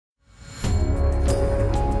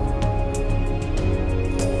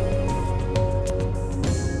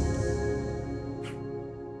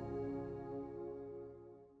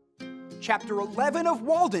Chapter 11 of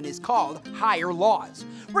Walden is called Higher Laws.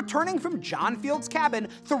 Returning from John Field's cabin,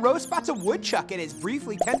 Thoreau spots a woodchuck and is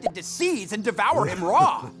briefly tempted to seize and devour him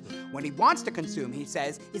raw. What he wants to consume, he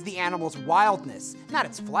says, is the animal's wildness, not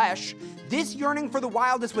its flesh. This yearning for the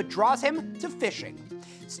wild is what draws him to fishing.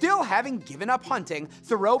 Still having given up hunting,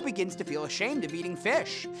 Thoreau begins to feel ashamed of eating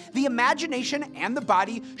fish. The imagination and the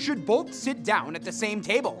body should both sit down at the same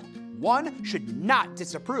table. One should not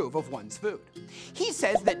disapprove of one's food. He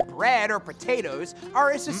says that bread or potatoes are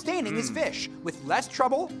as sustaining as fish, with less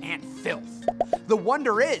trouble and filth. The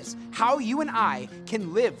wonder is how you and I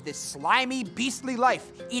can live this slimy, beastly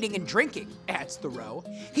life, eating and drinking, adds Thoreau.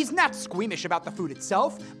 He's not squeamish about the food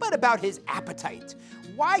itself, but about his appetite.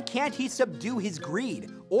 Why can't he subdue his greed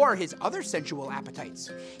or his other sensual appetites?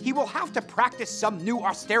 He will have to practice some new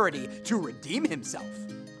austerity to redeem himself.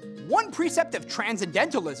 One precept of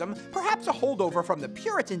transcendentalism, perhaps a holdover from the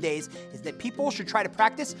Puritan days, is that people should try to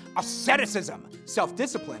practice asceticism,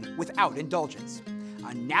 self-discipline without indulgence.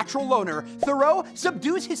 A natural loner, Thoreau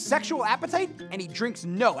subdues his sexual appetite and he drinks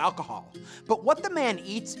no alcohol. But what the man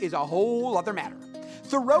eats is a whole other matter.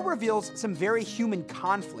 Thoreau reveals some very human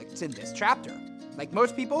conflicts in this chapter. Like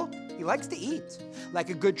most people, he likes to eat. Like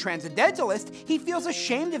a good transcendentalist, he feels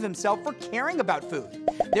ashamed of himself for caring about food.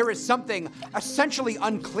 There is something essentially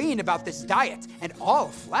unclean about this diet and all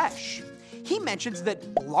flesh. He mentions that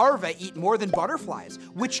larvae eat more than butterflies,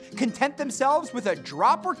 which content themselves with a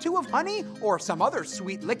drop or two of honey or some other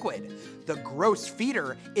sweet liquid. The gross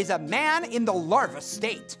feeder is a man in the larva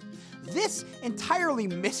state. This entirely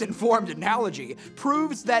misinformed analogy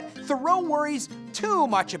proves that Thoreau worries too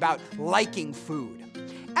much about liking food.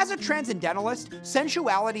 As a transcendentalist,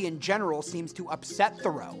 sensuality in general seems to upset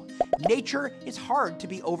Thoreau. Nature is hard to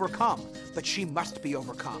be overcome, but she must be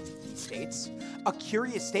overcome, he states. A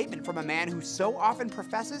curious statement from a man who so often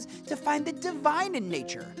professes to find the divine in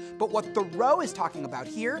nature. But what Thoreau is talking about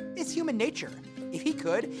here is human nature. If he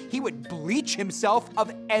could, he would bleach himself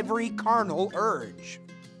of every carnal urge.